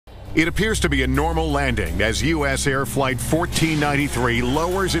It appears to be a normal landing as U.S. Air Flight 1493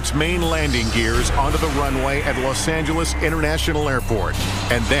 lowers its main landing gears onto the runway at Los Angeles International Airport.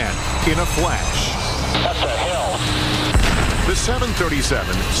 And then, in a flash, that's a hill. The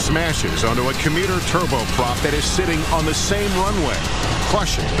 737 smashes onto a commuter turboprop that is sitting on the same runway,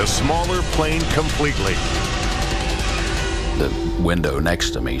 crushing the smaller plane completely. The window next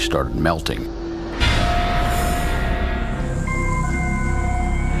to me started melting.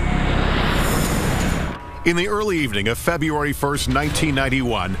 In the early evening of February 1st,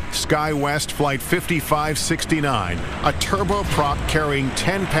 1991, SkyWest Flight 5569, a turboprop carrying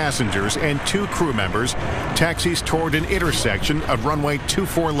 10 passengers and 2 crew members, taxis toward an intersection of runway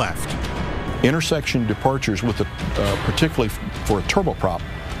 24 left. Intersection departures, with particularly for a turboprop,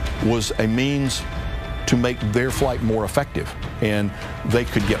 was a means to make their flight more effective, and they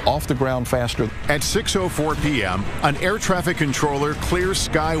could get off the ground faster. At 6:04 p.m., an air traffic controller clears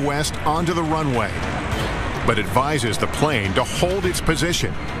SkyWest onto the runway, but advises the plane to hold its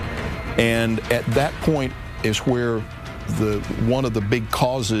position. And at that point is where one of the big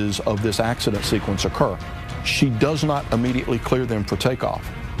causes of this accident sequence occur. She does not immediately clear them for takeoff.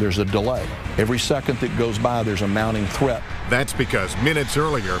 There's a delay. Every second that goes by, there's a mounting threat. That's because minutes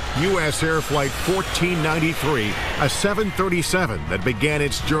earlier, U.S. Air Flight 1493, a 737 that began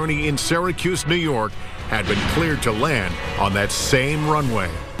its journey in Syracuse, New York, had been cleared to land on that same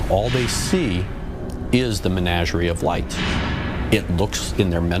runway. All they see is the menagerie of lights. It looks, in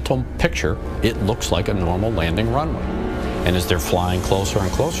their mental picture, it looks like a normal landing runway. And as they're flying closer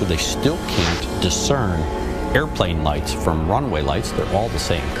and closer, they still can't discern airplane lights from runway lights. They're all the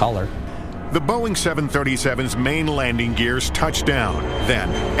same color. The Boeing 737's main landing gears touch down. Then,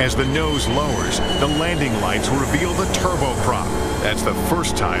 as the nose lowers, the landing lights reveal the turboprop. That's the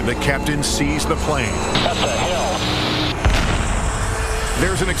first time the captain sees the plane. That's a hill.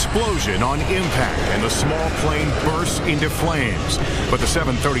 There's an explosion on impact, and the small plane bursts into flames. But the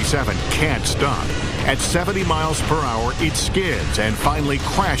 737 can't stop. At 70 miles per hour, it skids and finally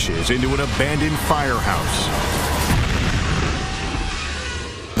crashes into an abandoned firehouse.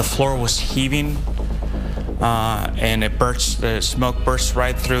 The floor was heaving, and the smoke burst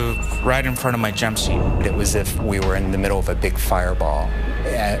right in front of my jump seat. It was as if we were in the middle of a big fireball.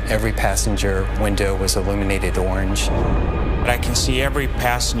 Every passenger window was illuminated orange. But I can see every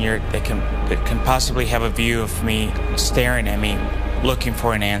passenger that can possibly have a view of me staring at me, looking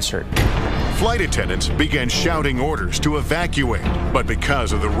for an answer. Flight attendants began shouting orders to evacuate, but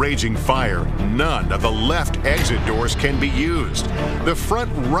because of the raging fire, none of the left exit doors can be used. The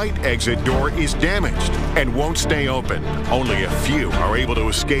front right exit door is damaged and won't stay open. Only a few are able to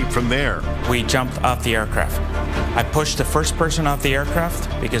escape from there. We jumped off the aircraft. I pushed the first person off the aircraft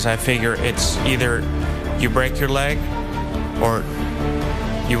because I figure it's either you break your leg or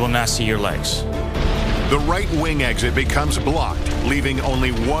you will not see your legs. The right wing exit becomes blocked, leaving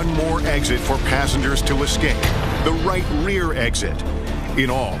only one more exit for passengers to escape, the right rear exit. In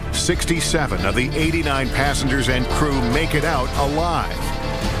all, 67 of the 89 passengers and crew make it out alive.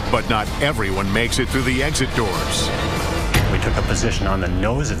 But not everyone makes it through the exit doors. We took a position on the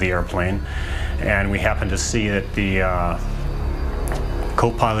nose of the airplane, and we happened to see that the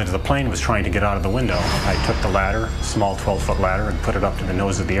co-pilot of the plane was trying to get out of the window. I took the ladder, small 12-foot ladder, and put it up to the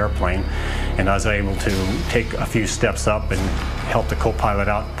nose of the airplane. And I was able to take a few steps up and help the co-pilot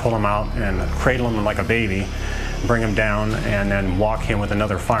out, pull him out, and cradle him like a baby, bring him down, and then walk him with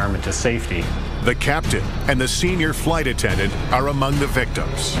another fireman to safety. The captain and the senior flight attendant are among the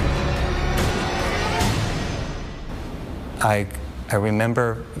victims. I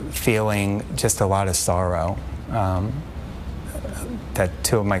remember feeling just a lot of sorrow. That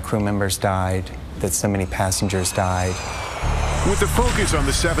 2 of my crew members died, that so many passengers died. With the focus on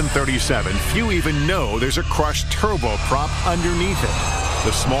the 737, few even know there's a crushed turboprop underneath it.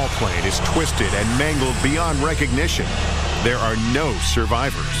 The small plane is twisted and mangled beyond recognition. There are no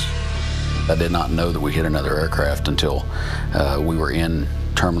survivors. I did not know that we hit another aircraft until we were in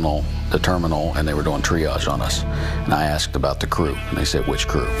the terminal, and they were doing triage on us. And I asked about the crew, and they said, "Which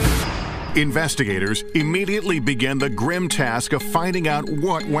crew?" Investigators immediately began the grim task of finding out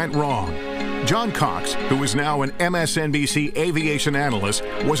what went wrong. John Cox, who is now an MSNBC aviation analyst,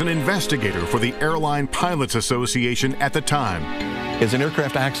 was an investigator for the Airline Pilots Association at the time. As an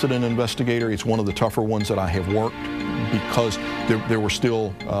aircraft accident investigator, it's one of the tougher ones that I have worked because there were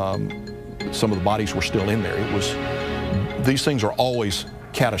still, some of the bodies were still in there. These things are always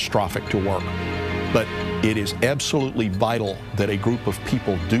catastrophic to work, but it is absolutely vital that a group of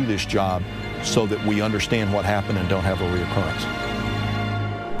people do this job so that we understand what happened and don't have a reoccurrence.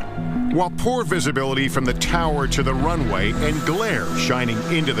 While poor visibility from the tower to the runway and glare shining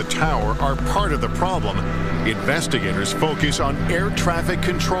into the tower are part of the problem, investigators focus on air traffic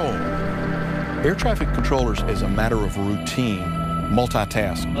control. Air traffic controllers, as a matter of routine,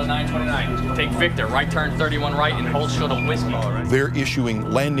 multitask. 929, take Victor, right turn 31 right and hold short of Whiskey. They're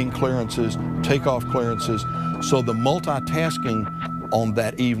issuing landing clearances, takeoff clearances, so the multitasking on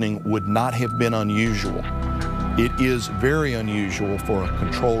that evening would not have been unusual. It is very unusual for a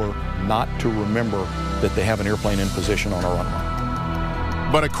controller not to remember that they have an airplane in position on a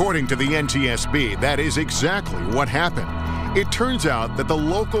runway. But according to the NTSB, that is exactly what happened. It turns out that the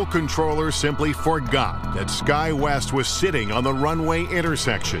local controller simply forgot that SkyWest was sitting on the runway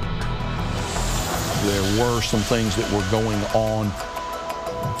intersection. There were some things that were going on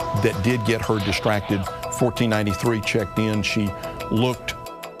that did get her distracted. 1493 checked in. She looked.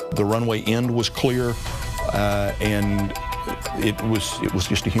 The runway end was clear, and it was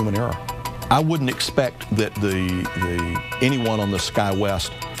just a human error. I wouldn't expect that anyone on the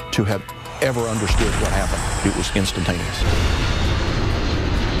SkyWest to have ever understood what happened. It was instantaneous.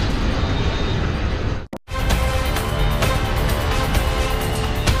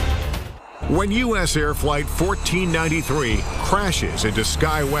 When U.S. Air Flight 1493 crashes into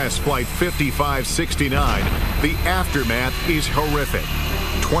SkyWest Flight 5569, the aftermath is horrific.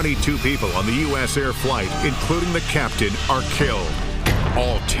 22 people on the U.S. Air flight, including the captain, are killed.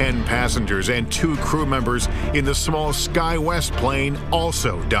 All 10 passengers and 2 crew members in the small SkyWest plane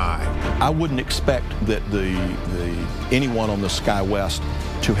also die. I wouldn't expect that anyone on the SkyWest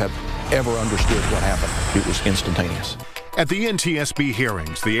to have ever understood what happened. It was instantaneous. At the NTSB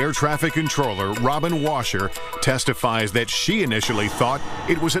hearings, the air traffic controller, Robin Washer, testifies that she initially thought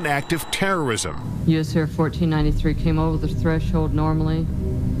it was an act of terrorism. U.S. Air 1493 came over the threshold normally.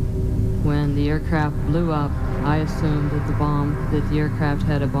 When the aircraft blew up, I assumed that the aircraft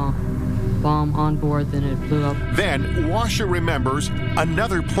had a bomb on board, then it blew up. Then Washer remembers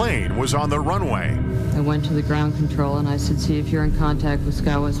another plane was on the runway. I went to the ground control and I said, see if you're in contact with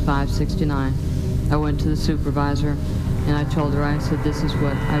SkyWest 569. I went to the supervisor and I told her, I said, this is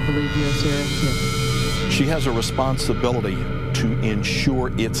what I believe U.S. Air hit. She has a responsibility to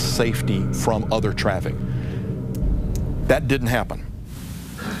ensure its safety from other traffic. That didn't happen.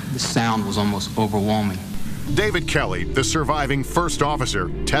 The sound was almost overwhelming. David Kelly, the surviving first officer,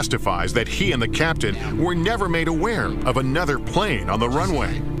 testifies that he and the captain were never made aware of another plane on the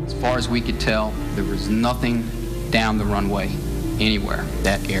runway. As far as we could tell, there was nothing down the runway anywhere.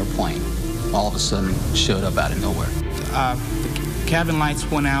 That airplane all of a sudden showed up out of nowhere. The cabin lights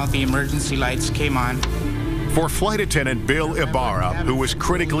went out, the emergency lights came on. For Flight Attendant Bill Ibarra, who was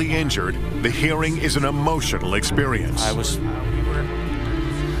critically injured, the hearing is an emotional experience. I was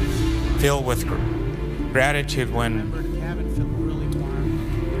filled with gratitude when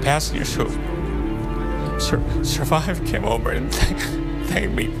passengers who survived came over and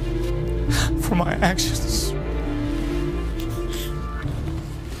thanked me for my actions.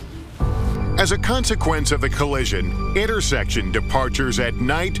 As a consequence of the collision, intersection departures at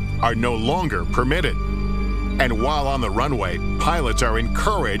night are no longer permitted. And while on the runway, pilots are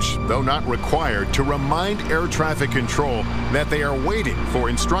encouraged, though not required, to remind air traffic control that they are waiting for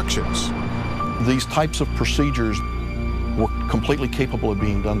instructions. These types of procedures were completely capable of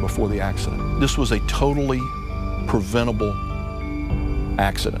being done before the accident. This was a totally preventable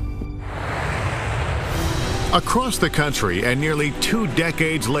accident. Across the country, and nearly 2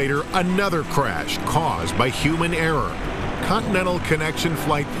 decades later, another crash caused by human error. Continental Connection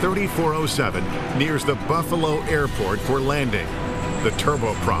Flight 3407 nears the Buffalo Airport for landing. The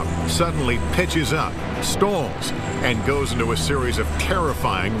turboprop suddenly pitches up, stalls, and goes into a series of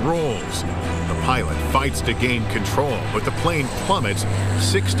terrifying rolls. The pilot fights to gain control, but the plane plummets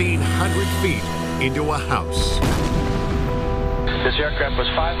 1,600 feet into a house. This aircraft was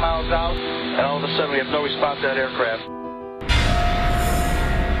 5 miles out, and all of a sudden we have no response to that aircraft.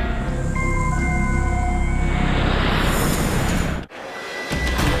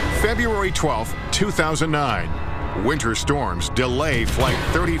 February 12, 2009. Winter storms delay Flight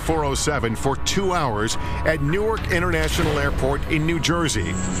 3407 for 2 hours at Newark International Airport in New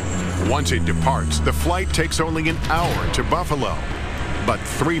Jersey. Once it departs, the flight takes only an hour to Buffalo. But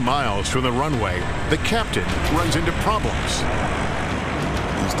 3 miles from the runway, the captain runs into problems.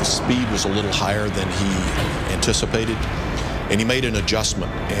 The speed was a little higher than he anticipated, and he made an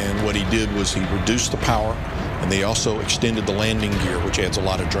adjustment. And what he did was he reduced the power, and they also extended the landing gear, which adds a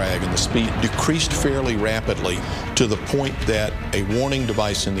lot of drag, and the speed decreased fairly rapidly to the point that a warning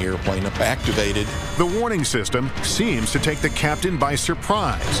device in the airplane activated. The warning system seems to take the captain by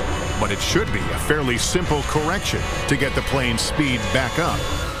surprise, but it should be a fairly simple correction to get the plane's speed back up.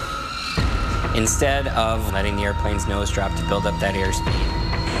 Instead of letting the airplane's nose drop to build up that airspeed,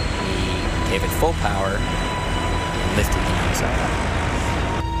 he gave it full power and lifted the nose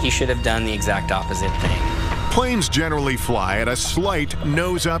up. He should have done the exact opposite thing. Planes generally fly at a slight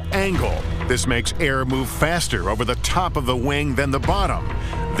nose-up angle. This makes air move faster over the top of the wing than the bottom.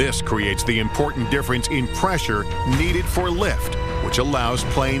 This creates the important difference in pressure needed for lift, which allows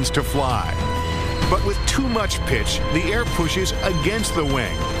planes to fly. But with too much pitch, the air pushes against the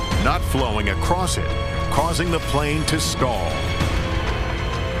wing, not flowing across it, causing the plane to stall.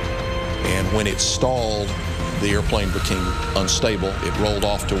 And when it stalled, the airplane became unstable. It rolled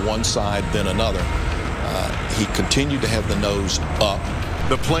off to one side, then another. He continued to have the nose up.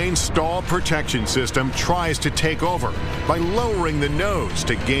 The plane's stall protection system tries to take over by lowering the nose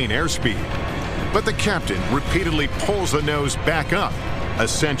to gain airspeed. But the captain repeatedly pulls the nose back up,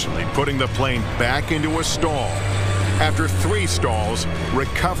 essentially putting the plane back into a stall. After 3 stalls,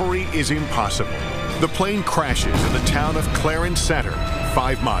 recovery is impossible. The plane crashes in the town of Clarence Center,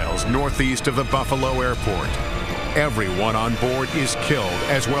 5 miles northeast of the Buffalo airport. Everyone on board is killed,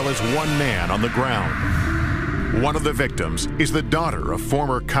 as well as 1 man on the ground. One of the victims is the daughter of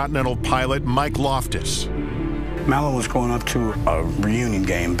former Continental pilot Mike Loftus. Mallow was going up to a reunion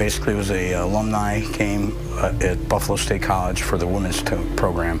game. Basically, it was a alumni game at Buffalo State College for the women's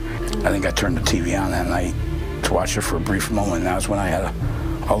program. I think I turned the TV on that night to watch it for a brief moment, and that was when I had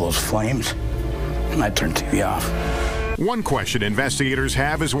all those flames, and I turned the TV off. One question investigators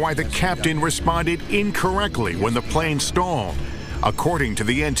have is why the captain responded incorrectly when the plane stalled. According to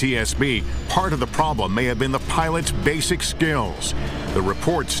the NTSB, part of the problem may have been the pilot's basic skills. The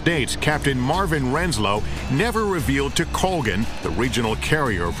report states Captain Marvin Renslow never revealed to Colgan, the regional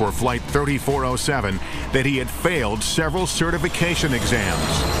carrier for Flight 3407, that he had failed several certification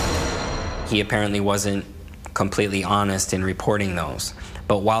exams. He apparently wasn't completely honest in reporting those.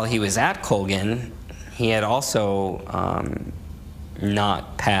 But while he was at Colgan, he had also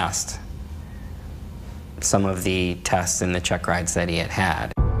not passed some of the tests and the check rides that he had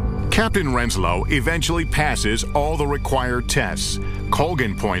had. Captain Renslow eventually passes all the required tests.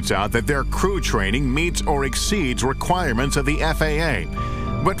 Colgan points out that their crew training meets or exceeds requirements of the FAA.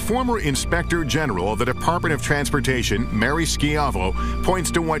 But former Inspector General of the Department of Transportation, Mary Schiavo, points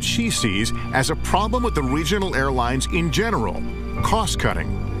to what she sees as a problem with the regional airlines in general: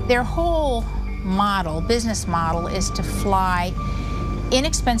 cost-cutting. Their whole business model, is to fly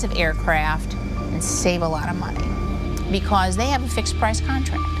inexpensive aircraft and save a lot of money because they have a fixed price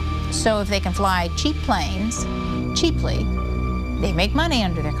contract. So if they can fly cheap planes cheaply, they make money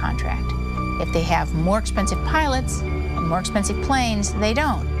under their contract. If they have more expensive pilots and more expensive planes, they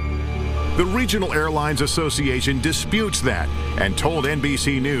don't. The Regional Airlines Association disputes that and told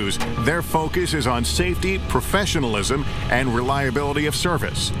NBC News their focus is on safety, professionalism, and reliability of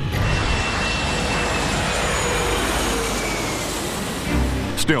service.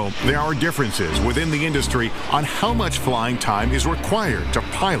 Still, there are differences within the industry on how much flying time is required to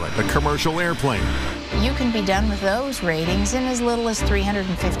pilot a commercial airplane. You can be done with those ratings in as little as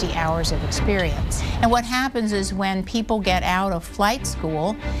 350 hours of experience. And what happens is when people get out of flight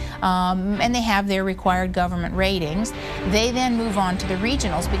school and they have their required government ratings, they then move on to the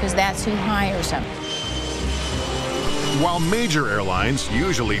regionals because that's who hires them. While major airlines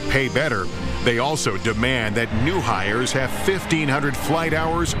usually pay better, they also demand that new hires have 1,500 flight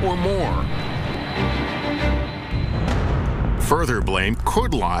hours or more. Further blame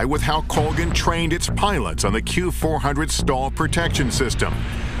could lie with how Colgan trained its pilots on the Q400 stall protection system.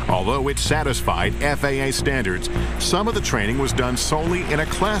 Although it satisfied FAA standards, some of the training was done solely in a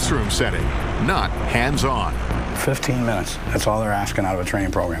classroom setting, not hands-on. 15 minutes, that's all they're asking out of a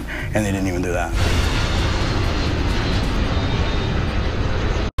training program, and they didn't even do that.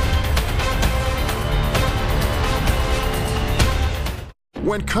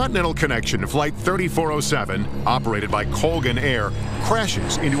 When Continental Connection Flight 3407, operated by Colgan Air,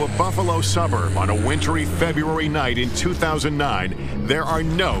 crashes into a Buffalo suburb on a wintry February night in 2009, there are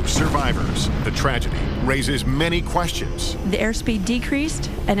no survivors. The tragedy raises many questions. The airspeed decreased,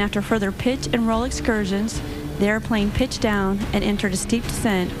 and after further pitch and roll excursions, the airplane pitched down and entered a steep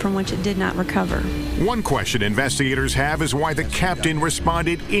descent from which it did not recover. One question investigators have is why the captain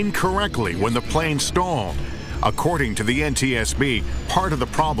responded incorrectly when the plane stalled. According to the NTSB, part of the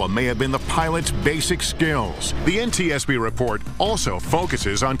problem may have been the pilot's basic skills. The NTSB report also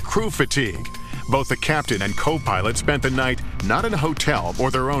focuses on crew fatigue. Both the captain and co-pilot spent the night not in a hotel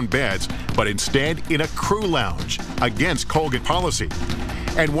or their own beds, but instead in a crew lounge, against Colgan policy.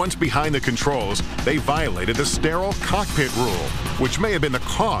 And once behind the controls, they violated the sterile cockpit rule, which may have been the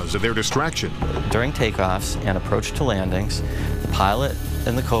cause of their distraction. During takeoffs and approach to landings, the pilot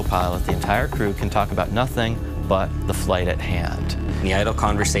and the co-pilot, the entire crew, can talk about nothing but the flight at hand. The idle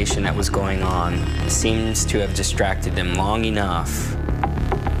conversation that was going on seems to have distracted them long enough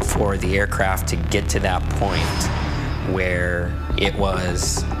for the aircraft to get to that point where it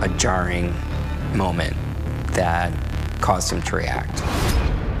was a jarring moment that caused him to react.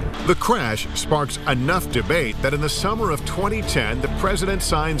 The crash sparks enough debate that in the summer of 2010, the president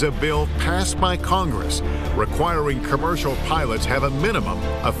signs a bill passed by Congress requiring commercial pilots have a minimum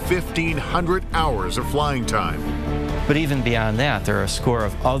of 1,500 hours of flying time. But even beyond that, there are a score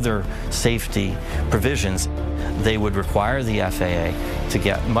of other safety provisions. They would require the FAA to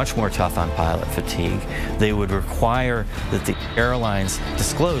get much more tough on pilot fatigue. They would require that the airlines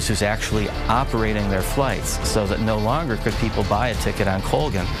disclose who's actually operating their flights, so that no longer could people buy a ticket on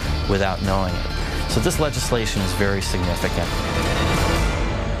Colgan without knowing it. So this legislation is very significant.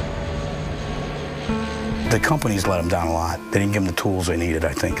 The companies let them down a lot. They didn't give them the tools they needed,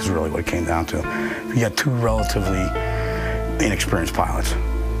 I think, is really what it came down to. You got two relatively inexperienced pilots.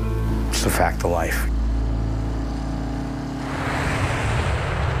 It's the fact of life.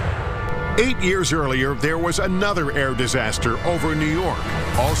 8 years earlier, there was another air disaster over New York,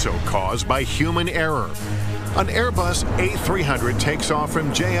 also caused by human error. An Airbus A300 takes off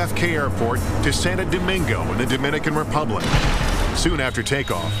from JFK Airport to Santo Domingo in the Dominican Republic. Soon after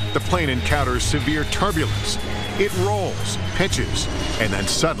takeoff, the plane encounters severe turbulence. It rolls, pitches, and then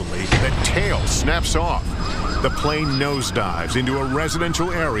suddenly the tail snaps off. The plane nosedives into a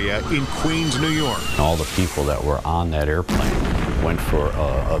residential area in Queens, New York. All the people that were on that airplane went for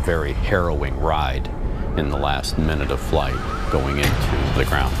a very harrowing ride in the last minute of flight going into the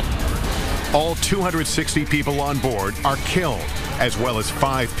ground. All 260 people on board are killed, as well as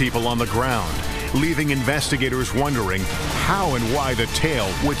 5 people on the ground, leaving investigators wondering how and why the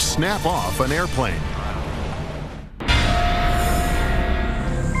tail would snap off an airplane.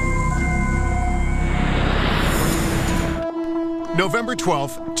 November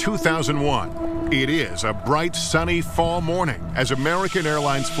 12, 2001. It is a bright, sunny fall morning as American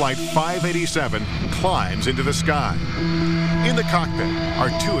Airlines Flight 587 climbs into the sky. In the cockpit are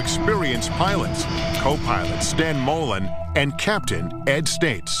 2 experienced pilots, co-pilot Stan Mullen and Captain Ed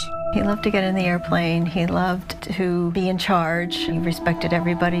States. He loved to get in the airplane. He loved to be in charge. He respected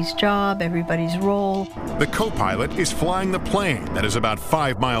everybody's job, everybody's role. The co-pilot is flying the plane that is about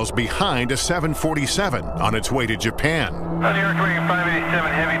 5 miles behind a 747 on its way to Japan. On Air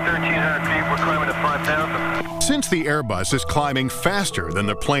 587 Heavy, 1,300 feet, we're climbing to 5,000. Since the Airbus is climbing faster than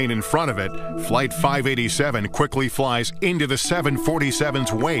the plane in front of it, Flight 587 quickly flies into the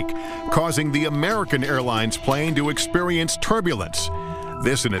 747's wake, causing the American Airlines plane to experience turbulence.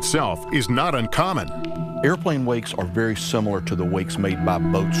 This in itself is not uncommon. Airplane wakes are very similar to the wakes made by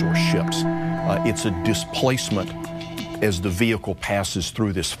boats or ships. It's a displacement as the vehicle passes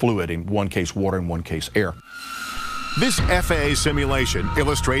through this fluid, in one case water, in one case air. This FAA simulation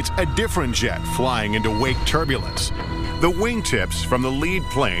illustrates a different jet flying into wake turbulence. The wingtips from the lead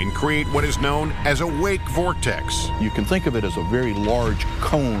plane create what is known as a wake vortex. You can think of it as a very large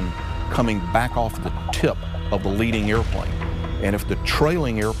cone coming back off the tip of the leading airplane. And if the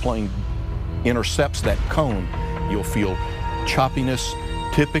trailing airplane intercepts that cone, you'll feel choppiness.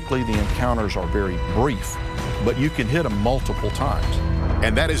 Typically, the encounters are very brief, but you can hit them multiple times.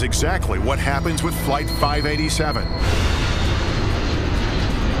 And that is exactly what happens with Flight 587.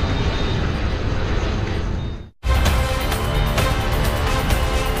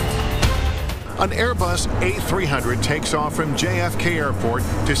 An Airbus A300 takes off from JFK Airport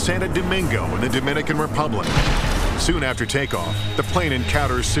to Santo Domingo in the Dominican Republic. Soon after takeoff, the plane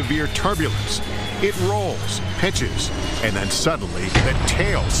encounters severe turbulence. It rolls, pitches, and then suddenly the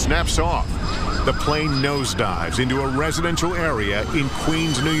tail snaps off. The plane nosedives into a residential area in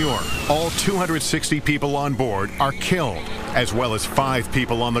Queens, New York. All 260 people on board are killed, as well as 5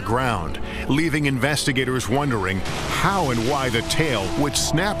 people on the ground, leaving investigators wondering how and why the tail would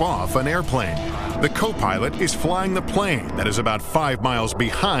snap off an airplane. The co-pilot is flying the plane that is about 5 miles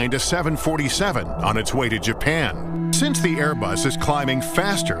behind a 747 on its way to Japan. Since the Airbus is climbing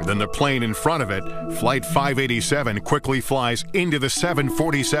faster than the plane in front of it, Flight 587 quickly flies into the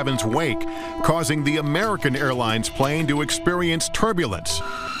 747's wake, causing the American Airlines plane to experience turbulence.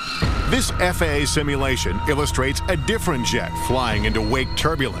 This FAA simulation illustrates a different jet flying into wake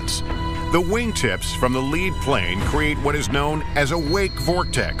turbulence. The wingtips from the lead plane create what is known as a wake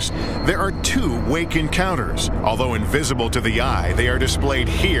vortex. There are 2 wake encounters. Although invisible to the eye, they are displayed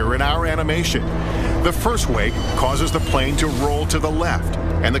here in our animation. The first wake causes the plane to roll to the left,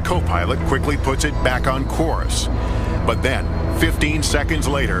 and the co-pilot quickly puts it back on course. But then, 15 seconds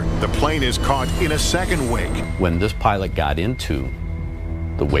later, the plane is caught in a second wake. When this pilot got into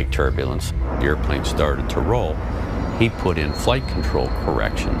the wake turbulence, the airplane started to roll, he put in flight control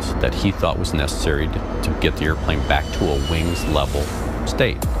corrections that he thought was necessary to get the airplane back to a wings level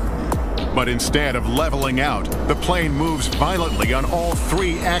state. But instead of leveling out, the plane moves violently on all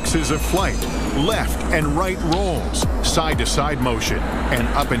three axes of flight. Left and right rolls, side-to-side motion, and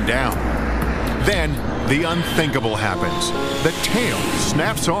up and down. Then, the unthinkable happens. The tail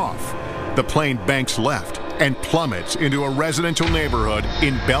snaps off. The plane banks left and plummets into a residential neighborhood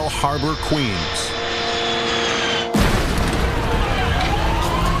in Bell Harbor, Queens.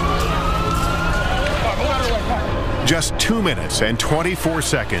 Just 2 minutes and 24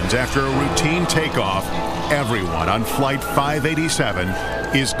 seconds after a routine takeoff, everyone on Flight 587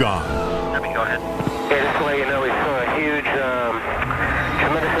 is gone. Go ahead. Yeah, just to let you know, we saw a huge,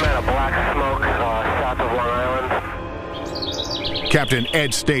 tremendous amount of black smoke south of Long Island. Captain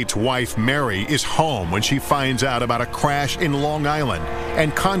Ed State's wife, Mary, is home when she finds out about a crash in Long Island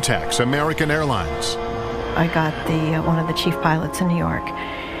and contacts American Airlines. I got one of the chief pilots in New York.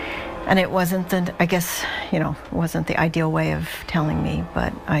 And it wasn't, I guess, it wasn't the ideal way of telling me,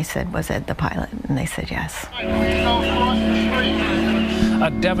 but I said, was Ed the pilot? And they said yes. A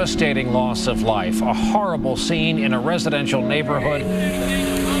devastating loss of life, a horrible scene in a residential neighborhood.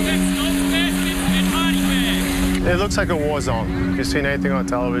 It looks like a war zone. If you've seen anything on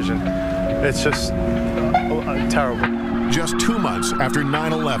television, it's just terrible. Just 2 months after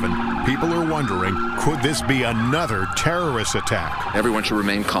 9/11, people are wondering, could this be another terrorist attack? Everyone should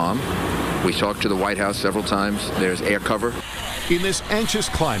remain calm. We talked to the White House several times. There's air cover. In this anxious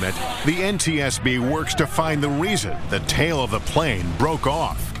climate, the NTSB works to find the reason the tail of the plane broke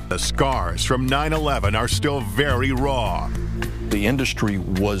off. The scars from 9/11 are still very raw. The industry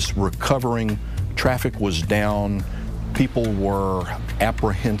was recovering, traffic was down, people were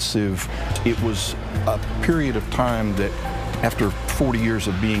apprehensive. It was a period of time that, after 40 years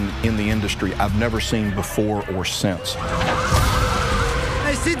of being in the industry, I've never seen before or since.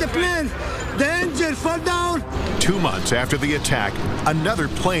 I see the plane. The engine fall down. 2 months after the attack, another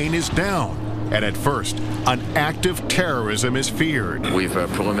plane is down. And at first, an act of terrorism is feared. We've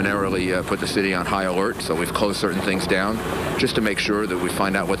preliminarily put the city on high alert, so we've closed certain things down just to make sure that we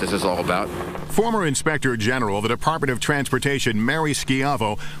find out what this is all about. Former Inspector General of the Department of Transportation, Mary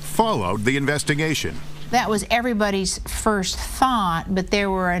Schiavo, followed the investigation. That was everybody's first thought, but there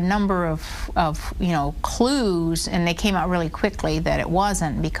were a number of clues, and they came out really quickly that it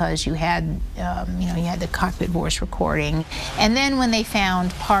wasn't, because you had the cockpit voice recording, and then when they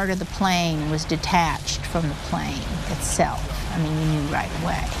found part of the plane was detached from the plane itself, I mean, you knew right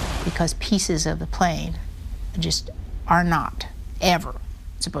away, because pieces of the plane just are not ever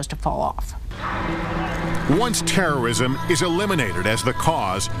supposed to fall off. Once terrorism is eliminated as the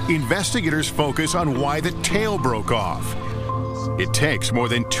cause, investigators focus on why the tail broke off. It takes more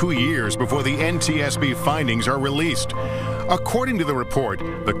than 2 years before the NTSB findings are released. According to the report,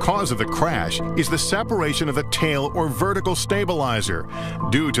 the cause of the crash is the separation of the tail or vertical stabilizer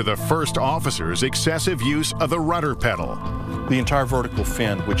due to the first officer's excessive use of the rudder pedal. The entire vertical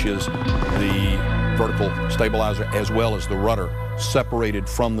fin, which is the vertical stabilizer as well as the rudder, separated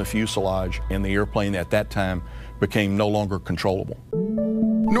from the fuselage, and the airplane at that time became no longer controllable.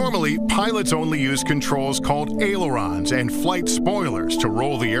 Normally, pilots only use controls called ailerons and flight spoilers to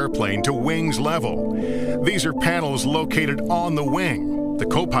roll the airplane to wings level. These are panels located on the wing. The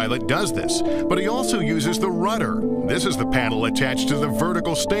co-pilot does this, but he also uses the rudder. This is the panel attached to the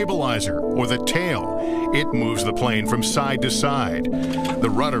vertical stabilizer, or the tail. It moves the plane from side to side. The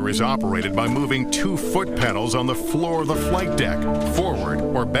rudder is operated by moving 2 foot pedals on the floor of the flight deck, forward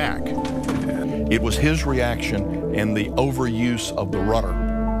or back. It was his reaction and the overuse of the rudder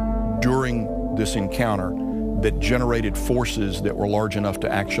during this encounter that generated forces that were large enough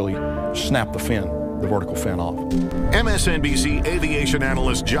to actually snap the fin, the vertical fin, off. MSNBC aviation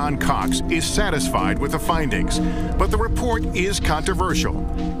analyst John Cox is satisfied with the findings, but the report is controversial.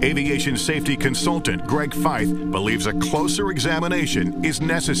 Aviation safety consultant Greg Feith believes a closer examination is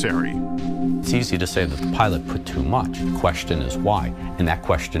necessary. It's easy to say that the pilot put too much. The question is why, and that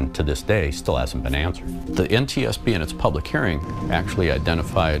question to this day still hasn't been answered. The NTSB in its public hearing actually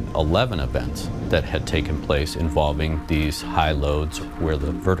identified 11 events that had taken place involving these high loads where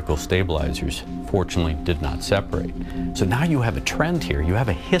the vertical stabilizers fortunately did not separate. So now you have a trend here, you have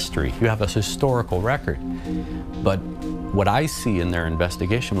a history, you have a historical record. But what I see in their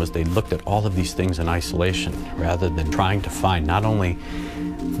investigation was they looked at all of these things in isolation rather than trying to find not only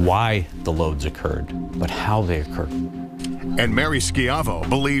why the loads occurred, but how they occurred. And Mary Schiavo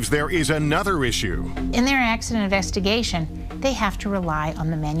believes there is another issue. In their accident investigation, they have to rely on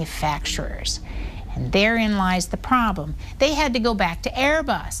the manufacturers. And therein lies the problem. They had to go back to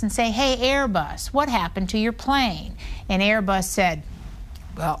Airbus and say, hey, Airbus, what happened to your plane? And Airbus said,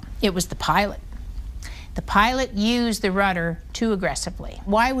 well, it was the pilot. The pilot used the rudder too aggressively.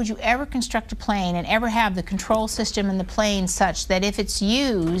 Why would you ever construct a plane and ever have the control system in the plane such that if it's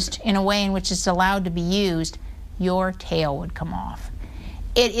used in a way in which it's allowed to be used, your tail would come off?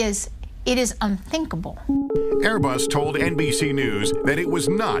 It is unthinkable. Airbus told NBC News that it was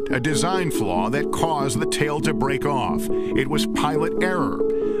not a design flaw that caused the tail to break off. It was pilot error.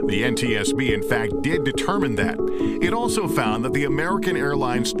 The NTSB, in fact, did determine that. It also found that the American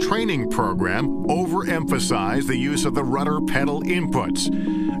Airlines training program overemphasized the use of the rudder pedal inputs.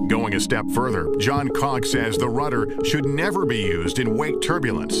 Going a step further, John Conk says the rudder should never be used in wake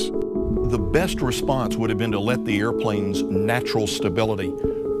turbulence. The best response would have been to let the airplane's natural stability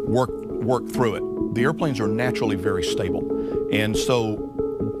work through it. The airplanes are naturally very stable, and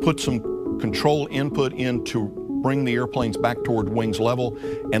so put some control input in to bring the airplanes back toward wings level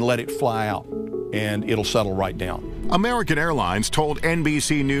and let it fly out, and it'll settle right down. American Airlines told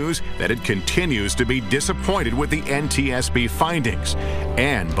NBC News that it continues to be disappointed with the NTSB findings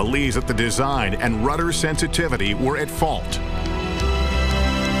and believes that the design and rudder sensitivity were at fault.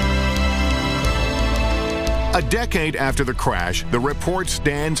 A decade after the crash, the report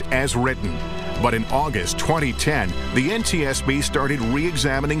stands as written. But in August 2010, the NTSB started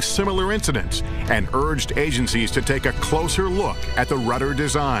re-examining similar incidents and urged agencies to take a closer look at the rudder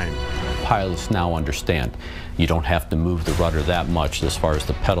design. Pilots now understand you don't have to move the rudder that much as far as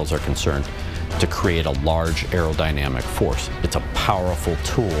the pedals are concerned to create a large aerodynamic force. It's a powerful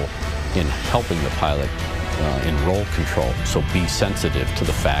tool in helping the pilot in roll control. So be sensitive to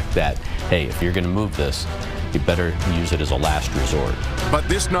the fact that, hey, if you're going to move this, you better use it as a last resort. But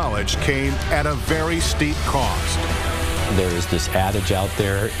this knowledge came at a very steep cost. There is this adage out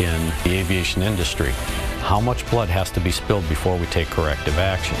there in the aviation industry: how much blood has to be spilled before we take corrective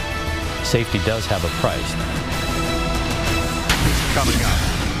action? Safety does have a price. Coming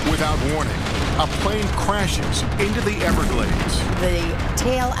up, without warning, a plane crashes into the Everglades. The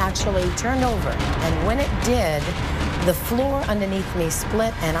tail actually turned over, and when it did, the floor underneath me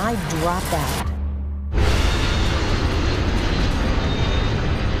split and I dropped out.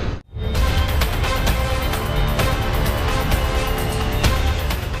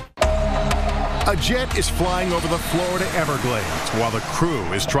 A jet is flying over the Florida Everglades while the crew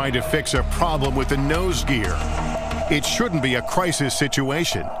is trying to fix a problem with the nose gear. It shouldn't be a crisis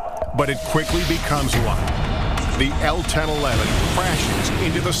situation, but it quickly becomes one. The L-1011 crashes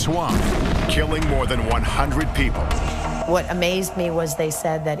into the swamp, killing more than 100 people. What amazed me was they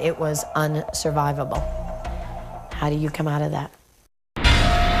said that it was unsurvivable. How do you come out of that?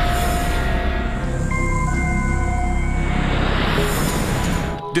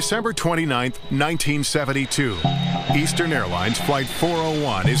 December 29, 1972. Eastern Airlines Flight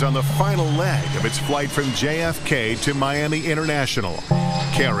 401 is on the final leg of its flight from JFK to Miami International,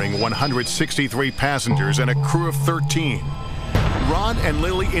 carrying 163 passengers and a crew of 13. Ron and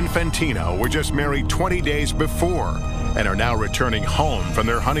Lily Infantino were just married 20 days before and are now returning home from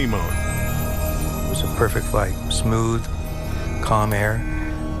their honeymoon. It was a perfect flight, smooth, calm air.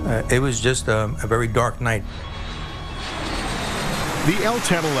 It was just a very dark night. The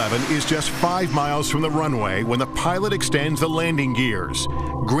L-1011 is just 5 miles from the runway when the pilot extends the landing gears.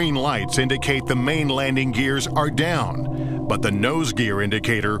 Green lights indicate the main landing gears are down, but the nose gear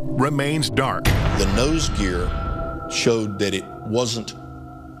indicator remains dark. The nose gear showed that it wasn't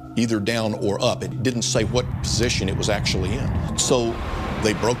either down or up. It didn't say what position it was actually in. So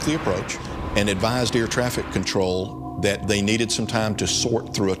they broke the approach and advised air traffic control that they needed some time to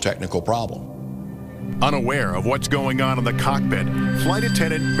sort through a technical problem. Unaware of what's going on in the cockpit, Flight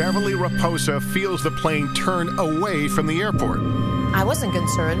Attendant Beverly Raposa feels the plane turn away from the airport. I wasn't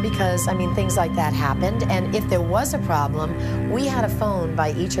concerned because, I mean, things like that happened, and if there was a problem, we had a phone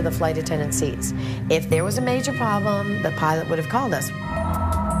by each of the flight attendant seats. If there was a major problem, the pilot would have called us.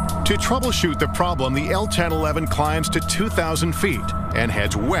 To troubleshoot the problem, the L-1011 climbs to 2,000 feet and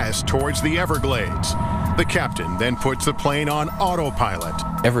heads west towards the Everglades. The captain then puts the plane on autopilot.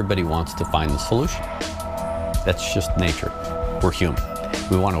 Everybody wants to find the solution. That's just nature. We're human.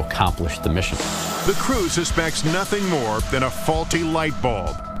 We want to accomplish the mission. The crew suspects nothing more than a faulty light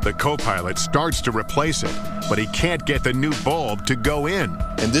bulb. The co-pilot starts to replace it, but he can't get the new bulb to go in.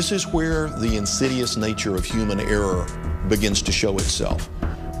 And this is where the insidious nature of human error begins to show itself.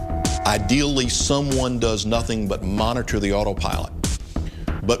 Ideally, someone does nothing but monitor the autopilot.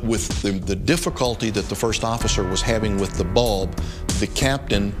 But with the difficulty that the first officer was having with the bulb, the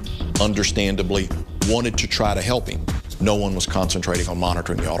captain, understandably, wanted to try to help him. No one was concentrating on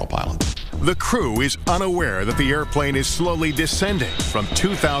monitoring the autopilot. The crew is unaware that the airplane is slowly descending from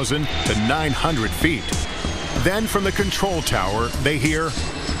 2,000 to 900 feet. Then from the control tower, they hear,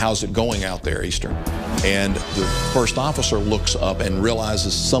 "How's it going out there, Eastern?" And the first officer looks up and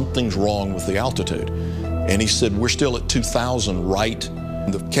realizes something's wrong with the altitude. And he said, "We're still at 2,000, right?"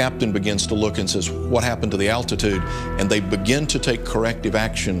 The captain begins to look and says, "What happened to the altitude?" And they begin to take corrective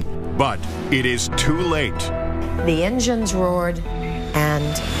action. But it is too late. The engines roared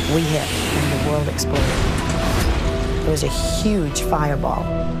and we hit and the world exploded. It was a huge fireball.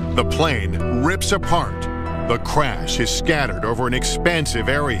 The plane rips apart. The crash is scattered over an expansive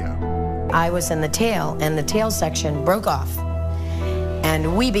area. I was in the tail and the tail section broke off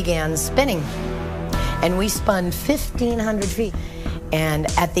and we began spinning and we spun 1,500 feet. And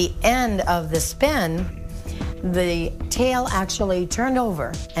at the end of the spin, the tail actually turned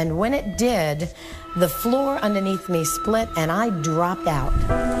over. And when it did, the floor underneath me split and I dropped out.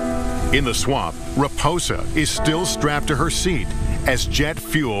 In the swamp, Raposa is still strapped to her seat as jet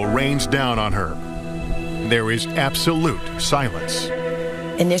fuel rains down on her. There is absolute silence.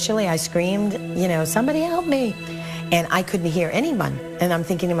 Initially, I screamed, somebody help me. And I couldn't hear anyone. And I'm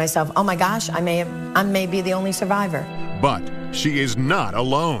thinking to myself, oh my gosh, I may be the only survivor. But she is not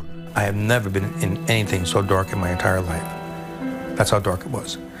alone. I have never been in anything so dark in my entire life. That's how dark it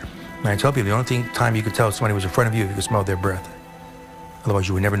was. And I tell people, the only time you could tell somebody was in front of you, you could smell their breath. Otherwise,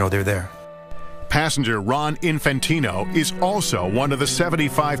 you would never know they're there. Passenger Ron Infantino is also one of the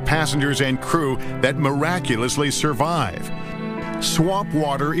 75 passengers and crew that miraculously survive. Swamp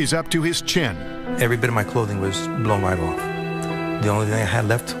water is up to his chin. Every bit of my clothing was blown right off. The only thing I had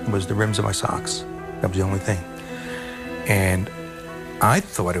left was the rims of my socks. That was the only thing. And I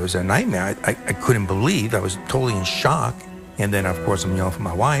thought it was a nightmare. I couldn't believe. I was totally in shock. And then, of course, I'm yelling for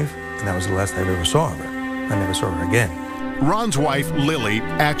my wife, and that was the last I ever saw of her. I never saw her again. Ron's wife, Lily,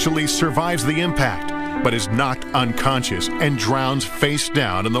 actually survives the impact, but is knocked unconscious and drowns face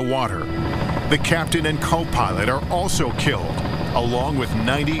down in the water. The captain and co-pilot are also killed, along with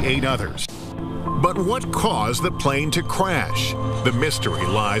 98 others. But what caused the plane to crash? The mystery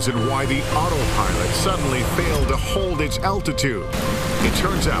lies in why the autopilot suddenly failed to hold its altitude. It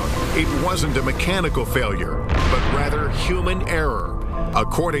turns out it wasn't a mechanical failure, but rather human error.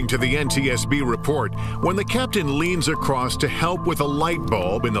 According to the NTSB report, when the captain leans across to help with a light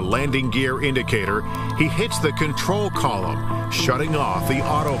bulb in the landing gear indicator, he hits the control column, shutting off the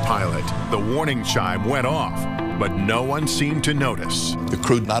autopilot. The warning chime went off, but no one seemed to notice. The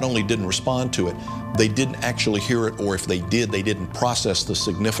crew not only didn't respond to it, they didn't actually hear it, or if they did, they didn't process the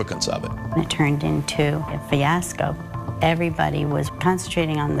significance of it. It turned into a fiasco. Everybody was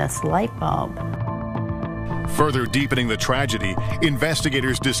concentrating on this light bulb. Further deepening the tragedy,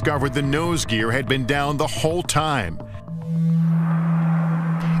 investigators discovered the nose gear had been down the whole time.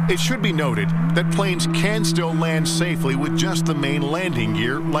 It should be noted that planes can still land safely with just the main landing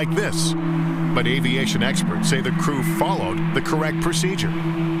gear like this. But aviation experts say the crew followed the correct procedure.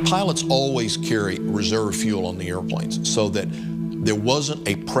 Pilots always carry reserve fuel on the airplanes so that there wasn't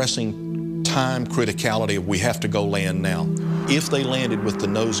a pressing time criticality of we have to go land now. If they landed with the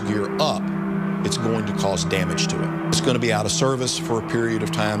nose gear up, it's going to cause damage to it. It's going to be out of service for a period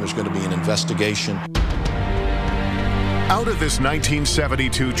of time. There's going to be an investigation. Out of this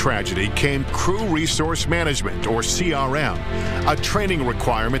 1972 tragedy came Crew Resource Management, or CRM, a training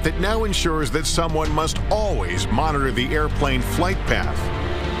requirement that now ensures that someone must always monitor the airplane flight path.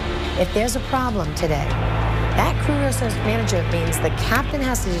 If there's a problem today, that crew resource manager means the captain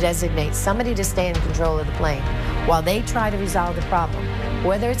has to designate somebody to stay in control of the plane while they try to resolve the problem,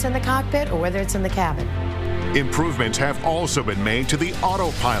 whether it's in the cockpit or whether it's in the cabin. Improvements have also been made to the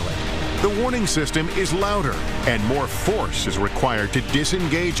autopilot. The warning system is louder and more force is required to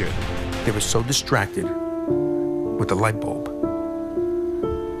disengage it. They were so distracted with the light bulb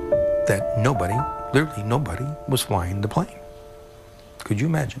that nobody, literally nobody, was flying the plane. Could you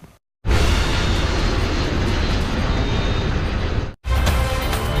imagine?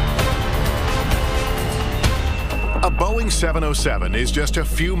 A Boeing 707 is just a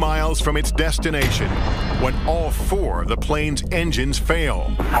few miles from its destination when all four of the plane's engines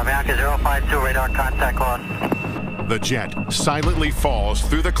fail. Avianca 052, radar contact lost. The jet silently falls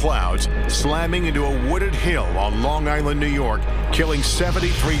through the clouds, slamming into a wooded hill on Long Island, New York, killing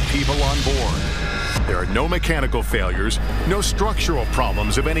 73 people on board. There are no mechanical failures, no structural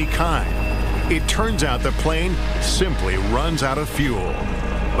problems of any kind. It turns out the plane simply runs out of fuel.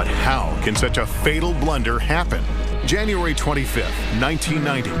 But how can such a fatal blunder happen? January 25th,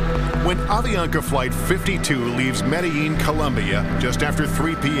 1990, when Avianca Flight 52 leaves Medellin, Colombia, just after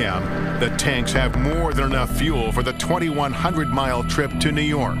 3 p.m., the tanks have more than enough fuel for the 2,100-mile trip to New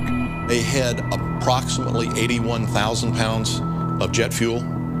York. They had approximately 81,000 pounds of jet fuel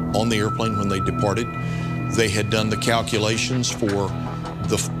on the airplane when they departed. They had done the calculations for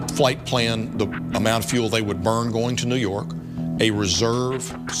the flight plan, the amount of fuel they would burn going to New York, a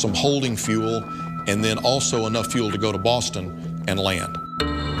reserve, some holding fuel, and then also enough fuel to go to Boston and land.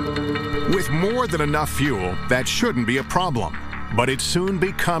 With more than enough fuel, that shouldn't be a problem, but it soon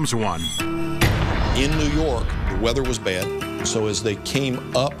becomes one. In New York, the weather was bad, so as they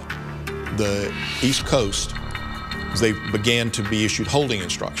came up the East Coast, they began to be issued holding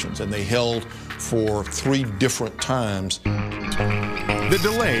instructions, and they held for 3 different times. The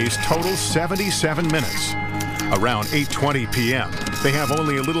delays total 77 minutes. Around 8:20 p.m., they have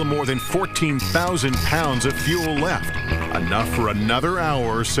only a little more than 14,000 pounds of fuel left, enough for another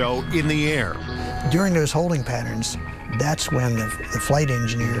hour or so in the air. During those holding patterns, that's when the flight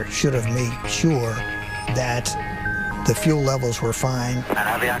engineer should have made sure that the fuel levels were fine. And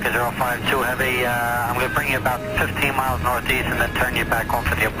Avianca 052 Heavy, I'm going to bring you about 15 miles northeast and then turn you back home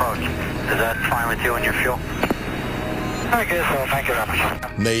for the approach. Is that fine with you and your fuel? I guess so. Thank you very much.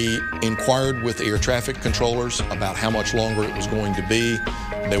 They inquired with air traffic controllers about how much longer it was going to be.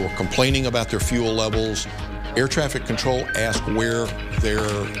 They were complaining about their fuel levels. Air traffic control asked where their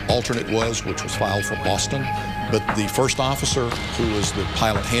alternate was, which was filed for Boston. But the first officer, who was the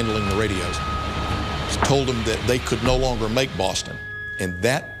pilot handling the radios, told them that they could no longer make Boston. And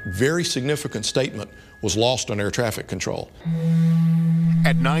that very significant statement was lost on air traffic control.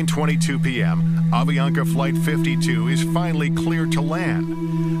 At 9:22 p.m., Avianca Flight 52 is finally cleared to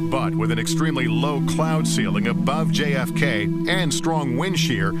land. But with an extremely low cloud ceiling above JFK and strong wind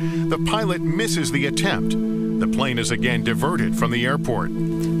shear, the pilot misses the attempt. The plane is again diverted from the airport.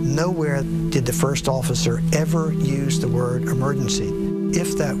 Nowhere did the first officer ever use the word emergency.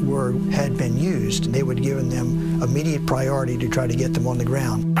 If that word had been used, they would have given them immediate priority to try to get them on the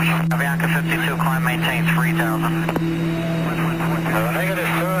ground. Avianca 52, climb maintain 3,000. Negative,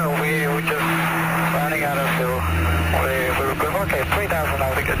 sir. We just running out of fuel. We're good. Okay, 3,000,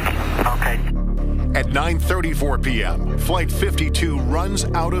 that'll be good. Okay. At 9:34 p.m., Flight 52 runs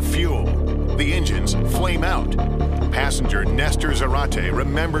out of fuel. The engines flame out. Passenger Nestor Zarate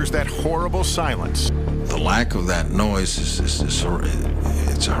remembers that horrible silence. The lack of that noise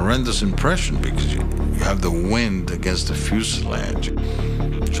it's a horrendous impression because you have the wind against the fuselage.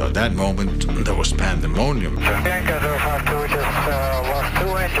 So at that moment, there was pandemonium.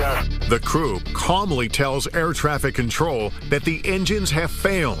 The crew calmly tells air traffic control that the engines have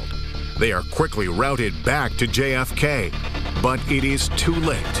failed. They are quickly routed back to JFK, but it is too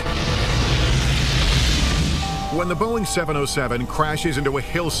late. When the Boeing 707 crashes into a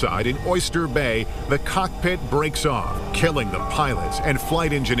hillside in Oyster Bay, the cockpit breaks off, killing the pilots and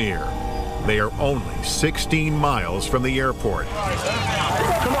flight engineer. They are only 16 miles from the airport.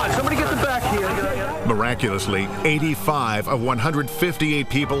 Come on, somebody get the back here. Miraculously, 85 of 158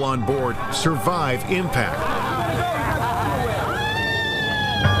 people on board survive impact.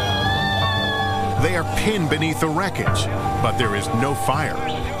 They are pinned beneath the wreckage, but there is no fire.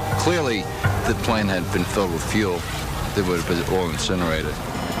 Clearly, if the plane had been filled with fuel, they would have been all incinerated.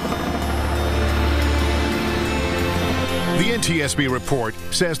 The NTSB report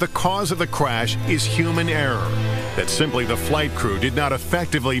says the cause of the crash is human error, that simply the flight crew did not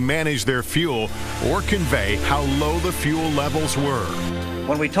effectively manage their fuel or convey how low the fuel levels were.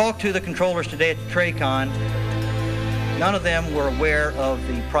 When we talked to the controllers today at the TRACON, none of them were aware of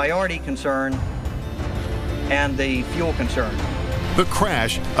the priority concern and the fuel concern. The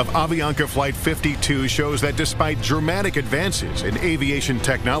crash of Avianca Flight 52 shows that despite dramatic advances in aviation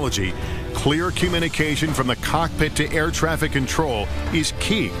technology, clear communication from the cockpit to air traffic control is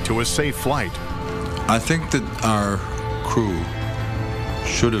key to a safe flight. I think that our crew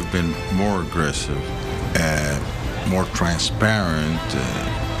should have been more aggressive and more transparent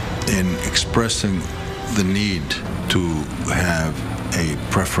in expressing the need to have a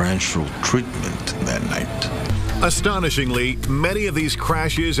preferential treatment that night. Astonishingly, many of these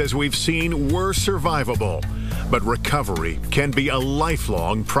crashes, as we've seen, were survivable. But recovery can be a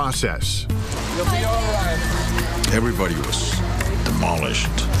lifelong process. You'll be all right. Everybody was demolished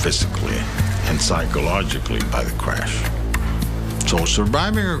physically and psychologically by the crash. So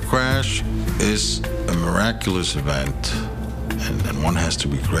surviving a crash is a miraculous event, and one has to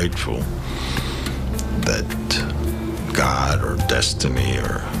be grateful that God or destiny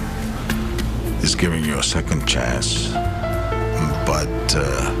or is giving you a second chance, but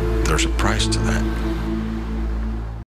there's a price to that.